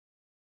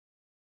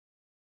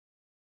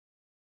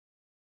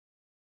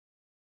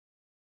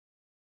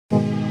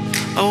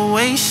a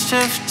waste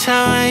of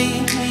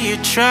time. You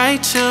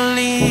tried to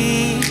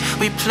leave.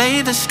 We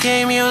played this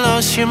game, you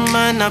lost your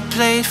mind, I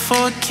played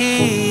for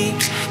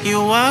keeps. You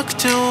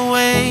walked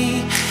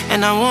away,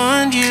 and I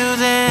warned you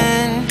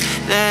then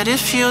that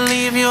if you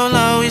leave, you'll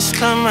always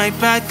come right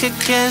back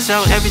again.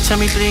 So every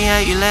time you bleed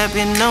out, you let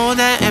me know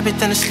that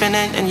everything is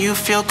spinning and you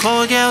feel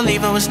cold. Yeah,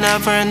 leaving was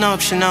never an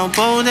option. How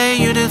bold are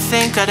you to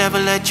think I'd ever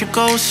let you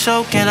go?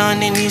 So get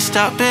on your knees,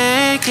 stop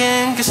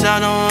begging, cause I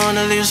don't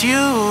wanna lose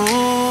you.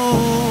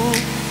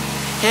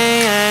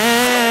 Yeah,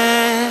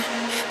 yeah.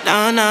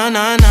 No, no,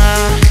 no, no.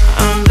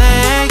 I'm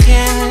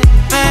begging,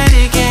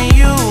 begging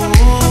you.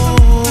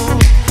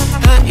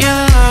 Put your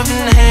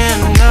loving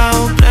hand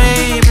out,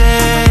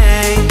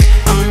 baby.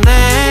 I'm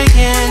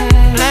begging,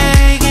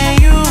 begging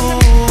you.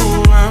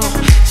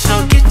 So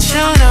get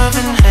your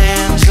loving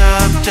hands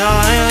up,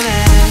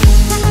 darling.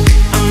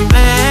 I'm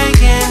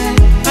begging,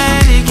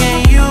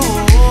 begging you.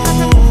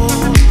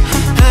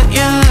 Put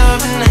your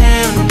loving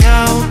hand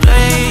out,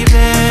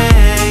 baby.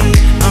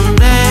 I'm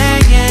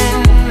begging,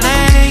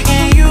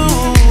 begging you.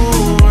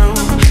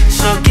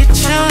 So get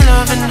your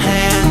loving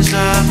hands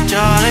up,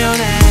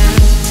 darling.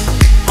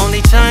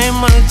 Only time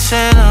will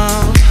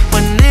tell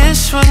when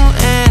this will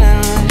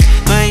end,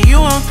 but you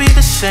won't be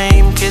the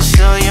same, cause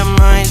all your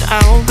mind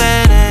out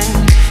betting.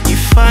 You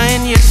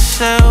find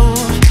yourself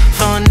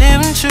falling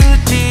in too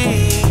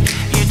deep.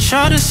 You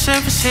try to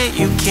surface it,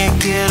 you can't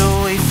get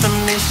away from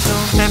this. So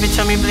every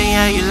time you bleed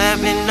out, you let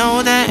me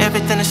know that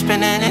everything is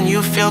spinning and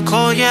you feel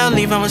cold. Yeah,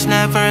 leaving was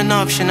never an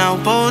option. How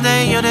bold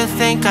are you to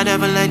think I'd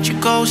ever let you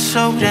go?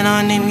 So then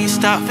I need you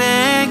stop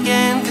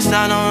begging, cause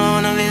I don't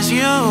wanna lose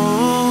you.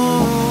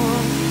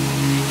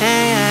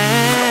 Yeah,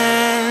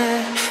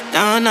 yeah.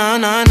 No, no,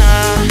 no, no.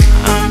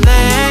 I'm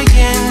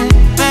begging,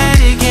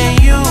 begging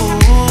you.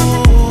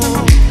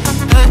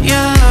 Put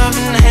your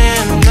loving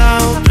hand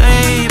out,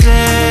 baby.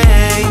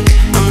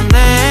 I'm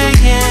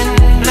begging,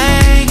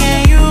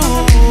 begging you.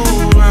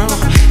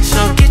 So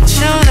get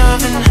your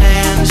loving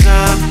hands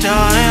up,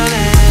 darling.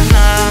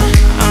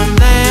 I'm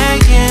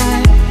begging,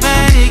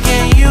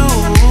 begging you.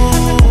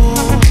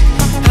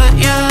 Put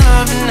your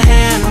loving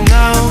hand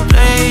out,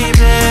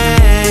 baby.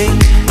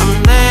 I'm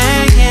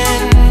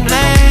begging,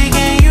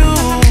 begging you.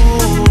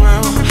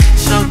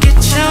 So get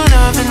your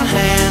loving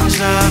hands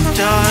up,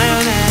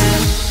 darling.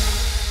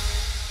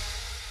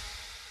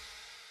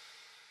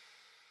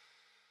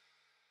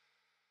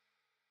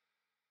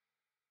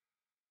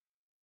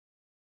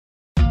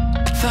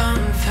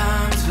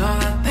 Sometimes all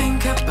I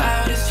think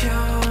about is you.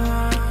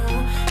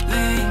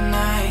 Late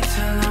nights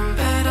and I'm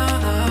better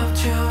loved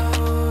you.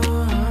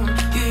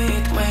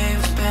 Heat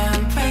waves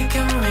been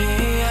faking me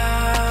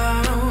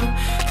out.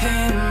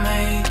 Can't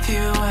make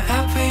you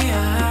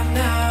happier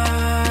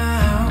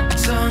now.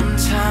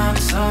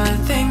 Sometimes all I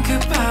think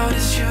about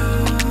is you.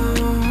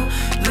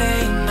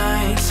 Late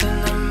nights and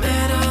I'm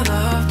better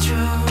loved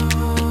you.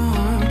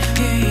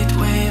 Heat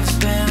waves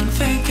been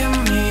faking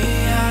me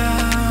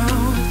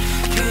out.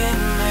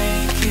 Can't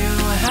make you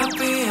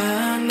happy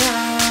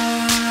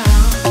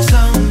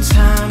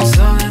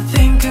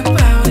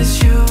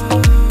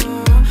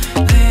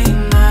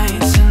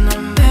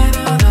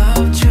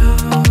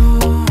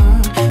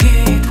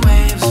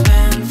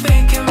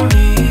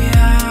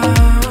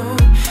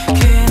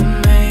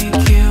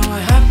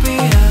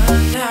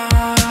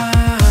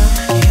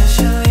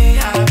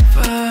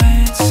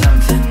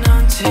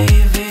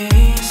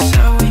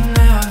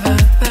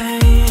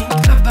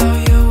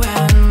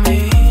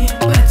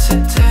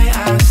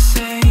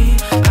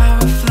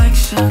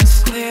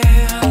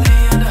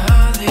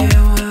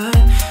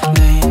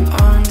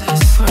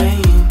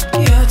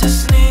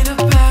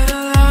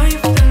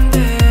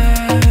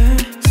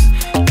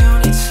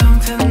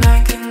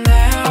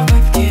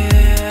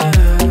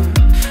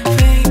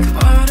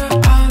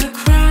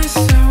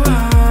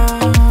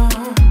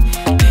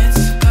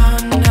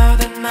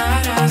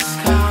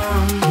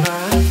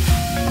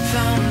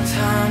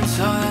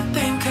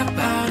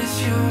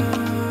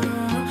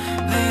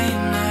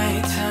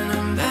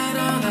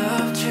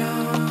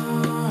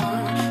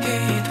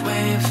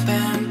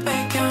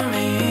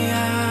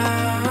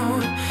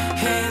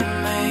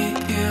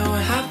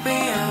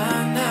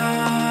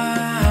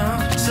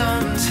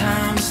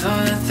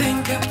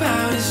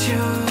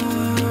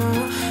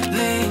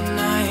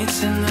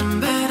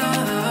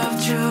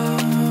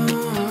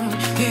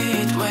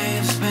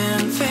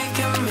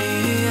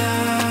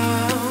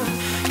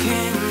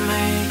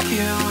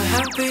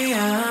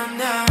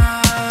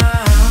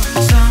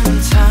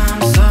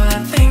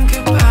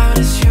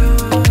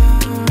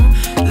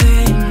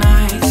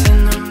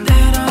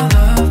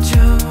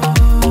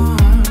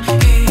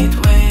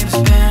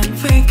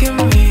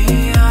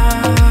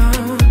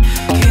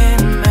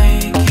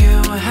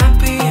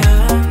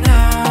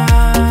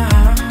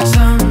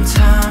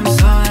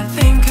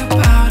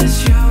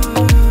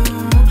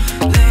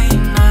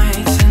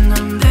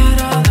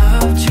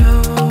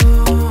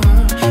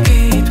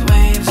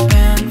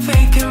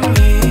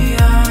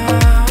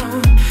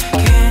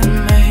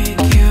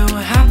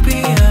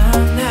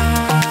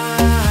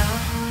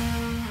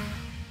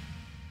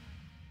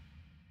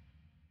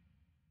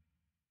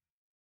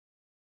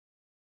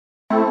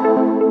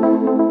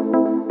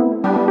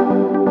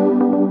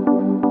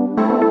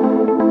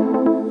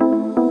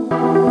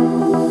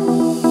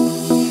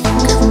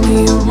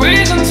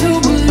reason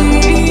to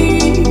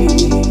believe.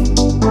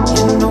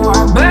 You know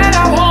I bet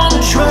I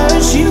wanna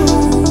trust you.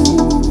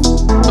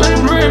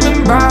 Been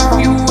dreaming about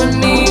you and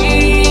me.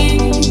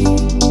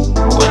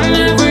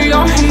 Whenever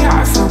you're here,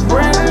 I feel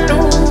brand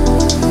new.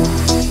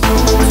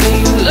 Do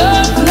you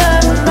love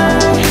me?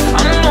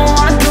 I know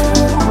I do.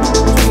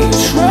 Do you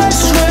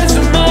trust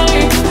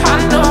me? I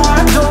know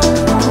I do.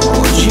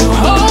 Would you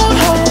hold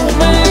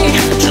me?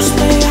 Just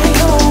may I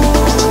know.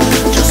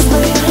 Just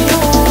may I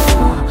know.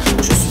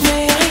 Just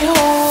may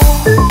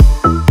I know.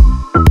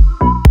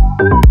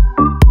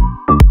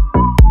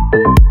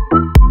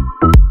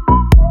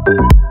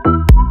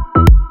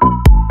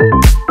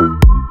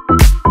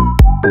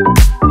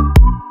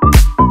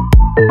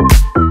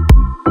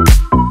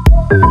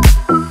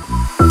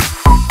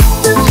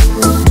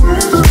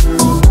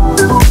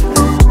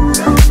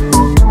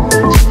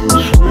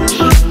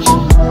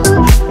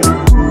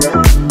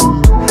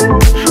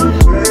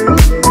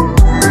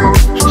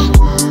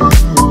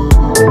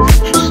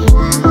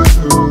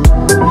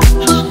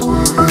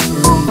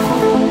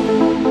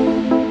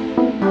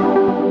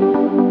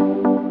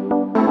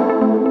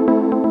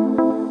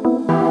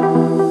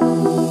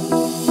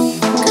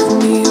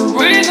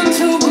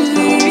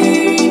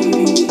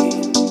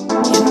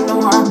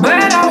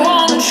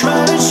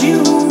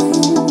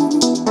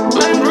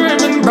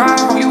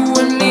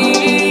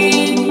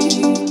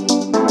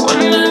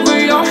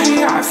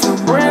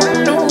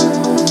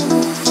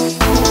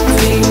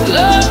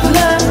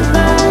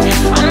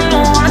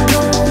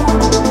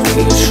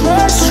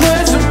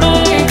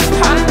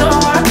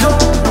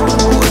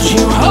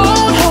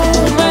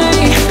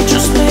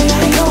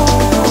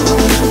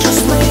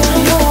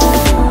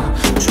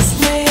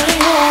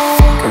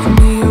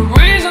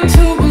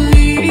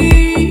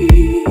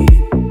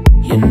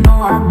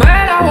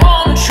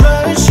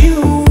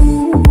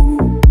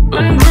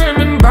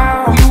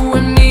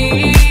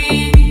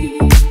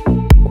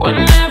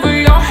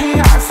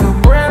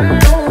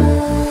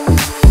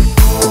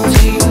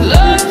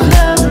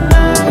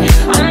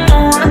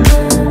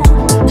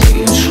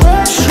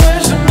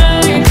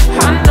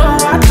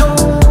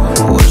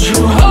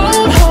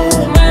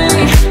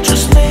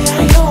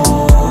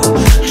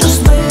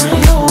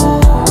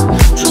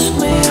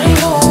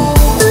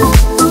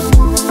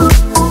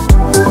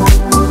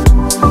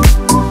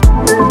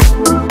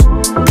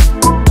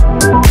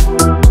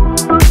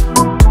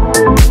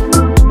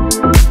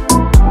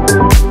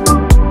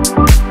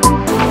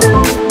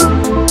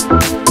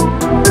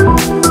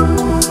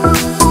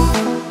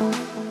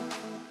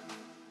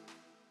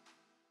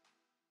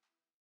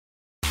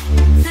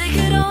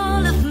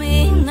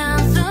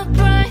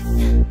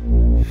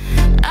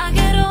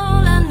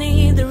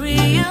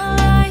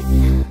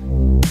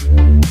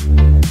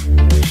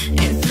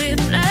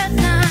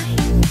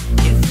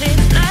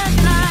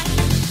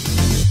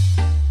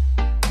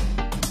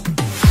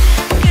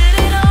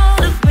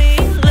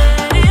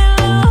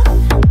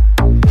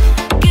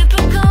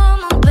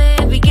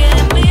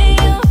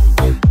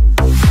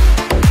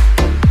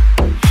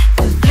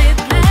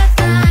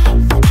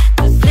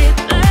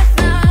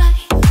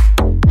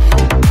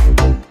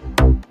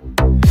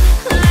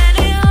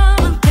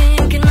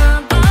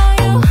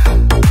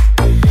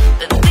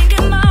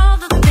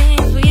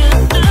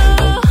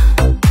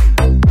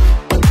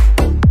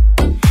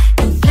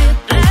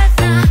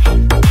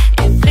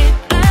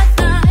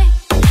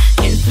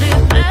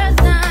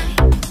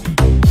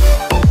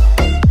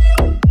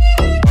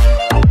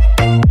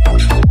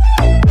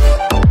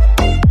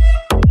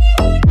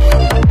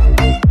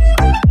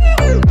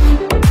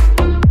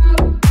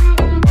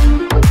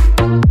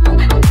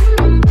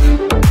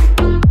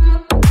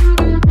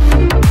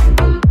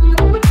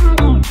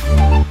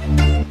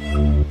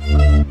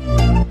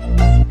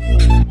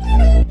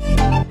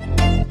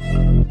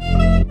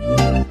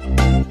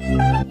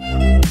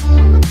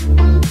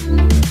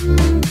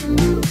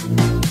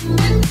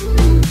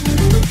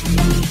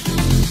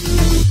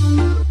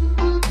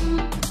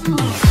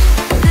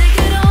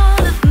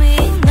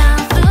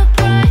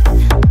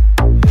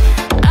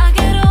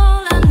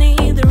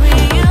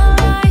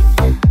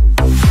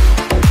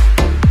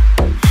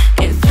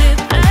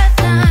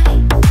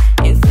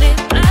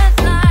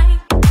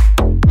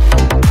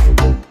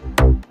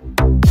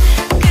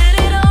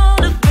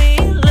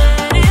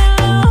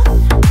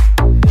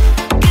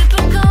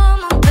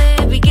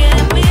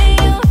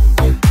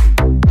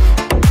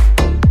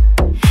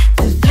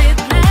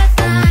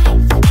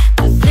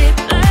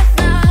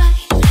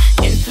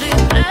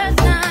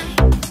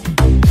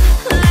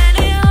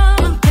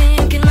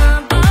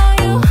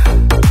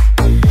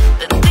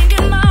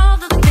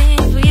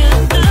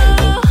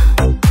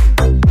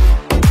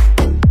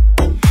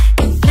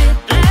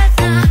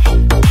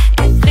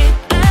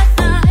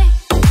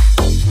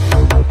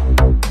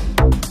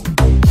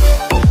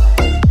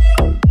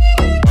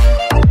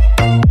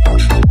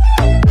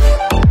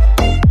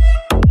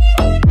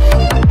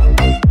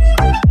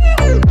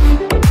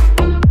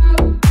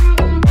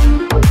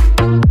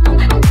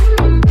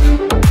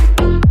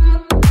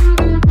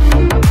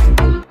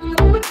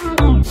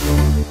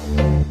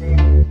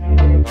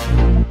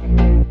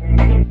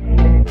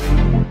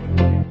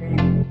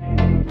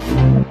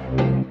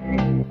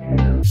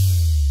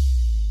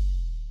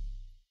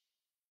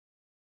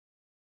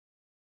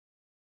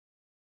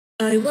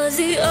 I was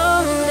the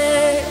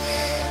only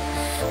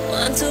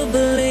one to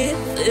believe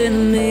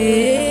in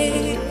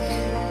me.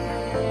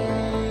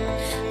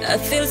 I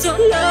feel so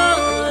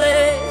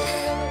lonely,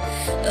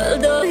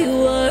 although you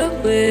were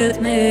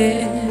with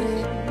me.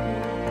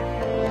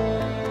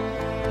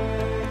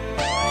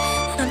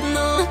 I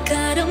know I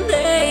gotta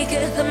make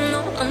it, I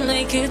know I'll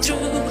make it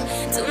through,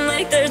 to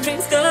make their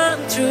dreams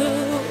come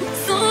true.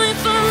 So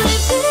if I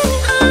leave it,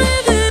 I'll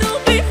leave it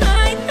all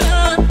behind.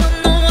 I don't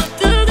know what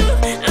to do,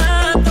 I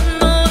don't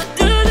know what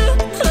to do.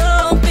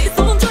 Oh, please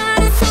don't try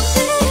to stop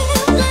me,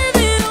 leave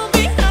it all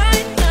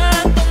behind. I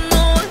don't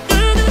know what to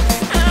do,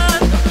 I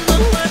don't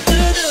know what to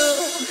do.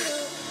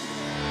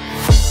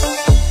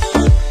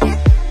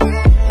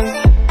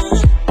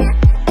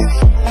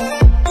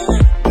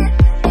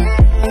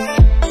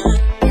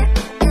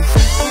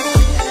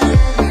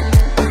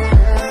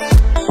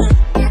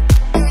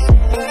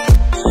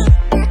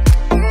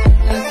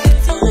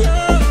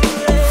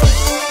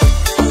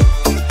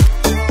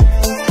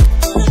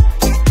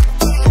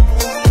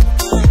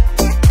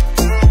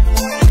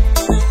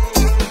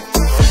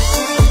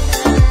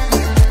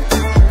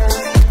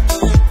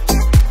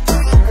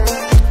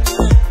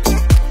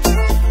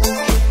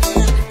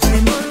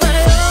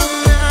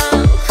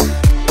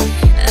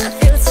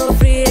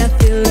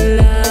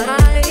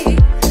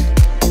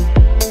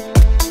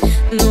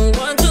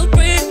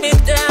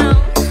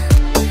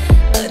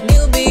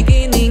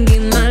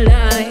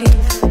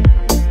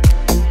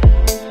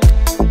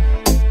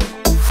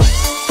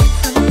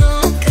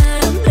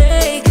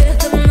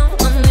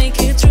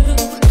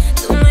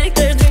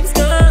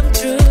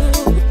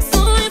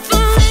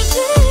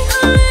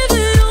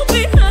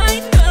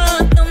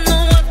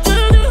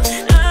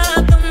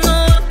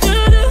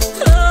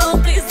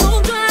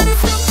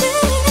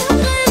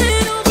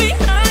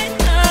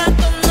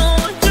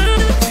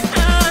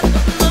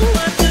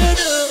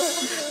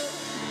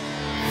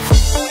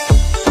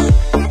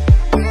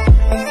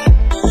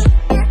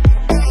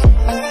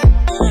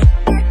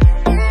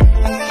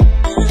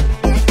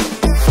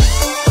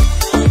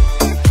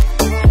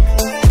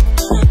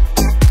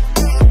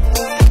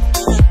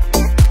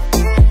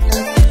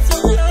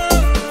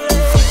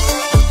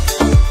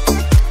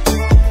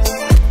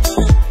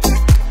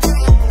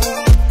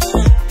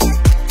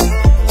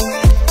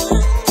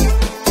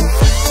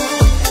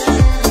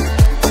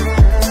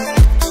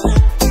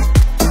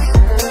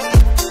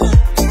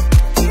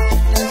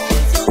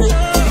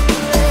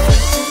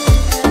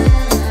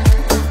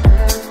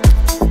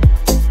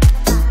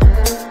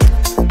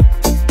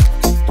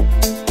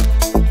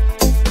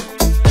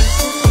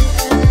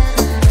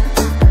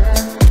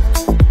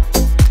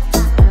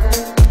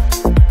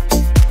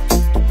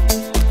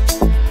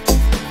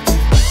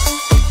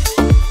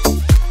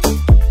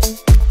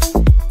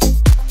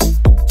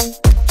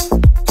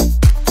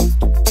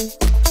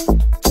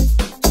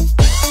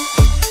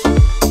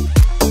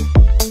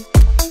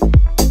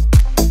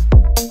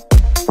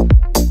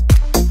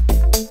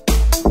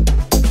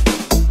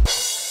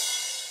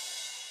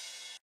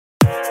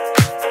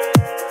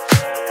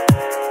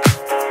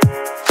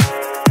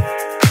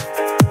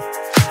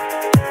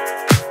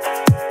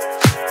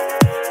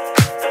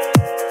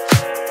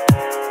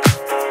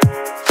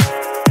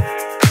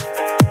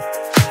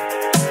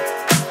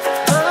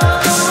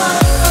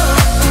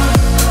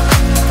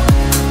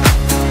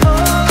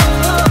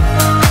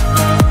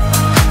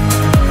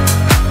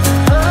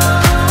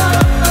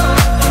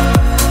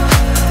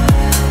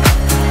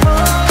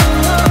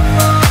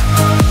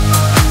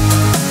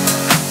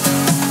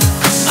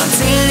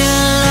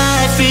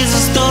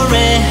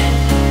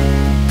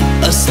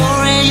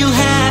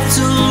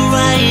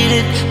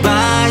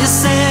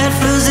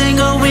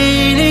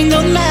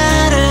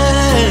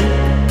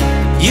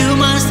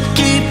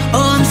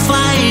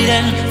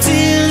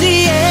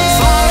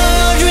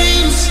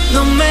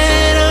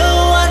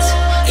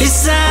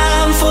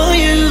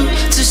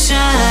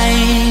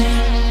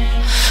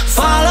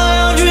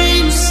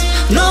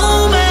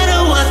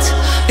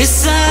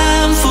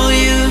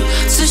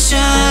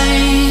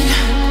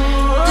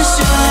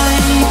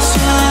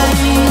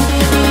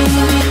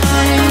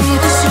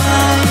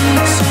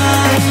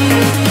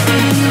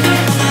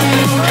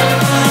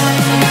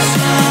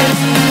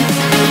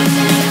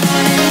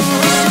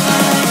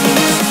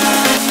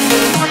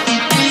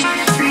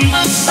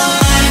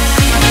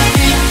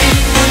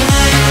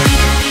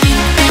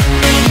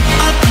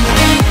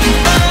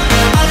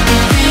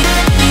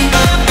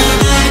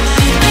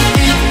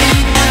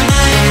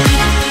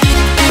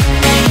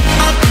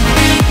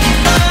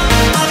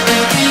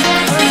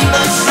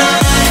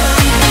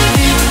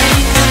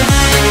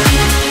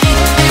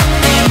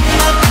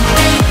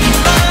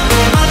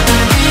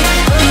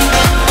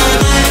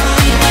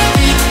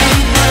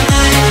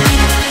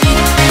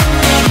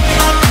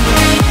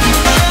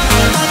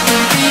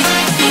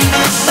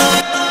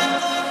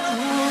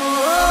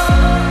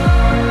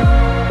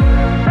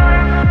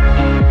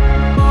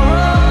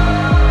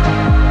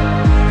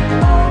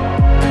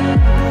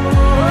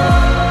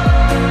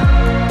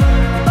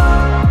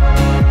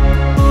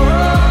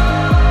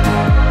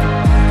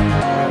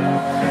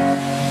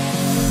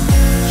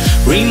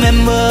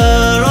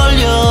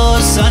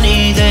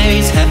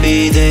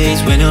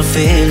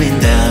 feeling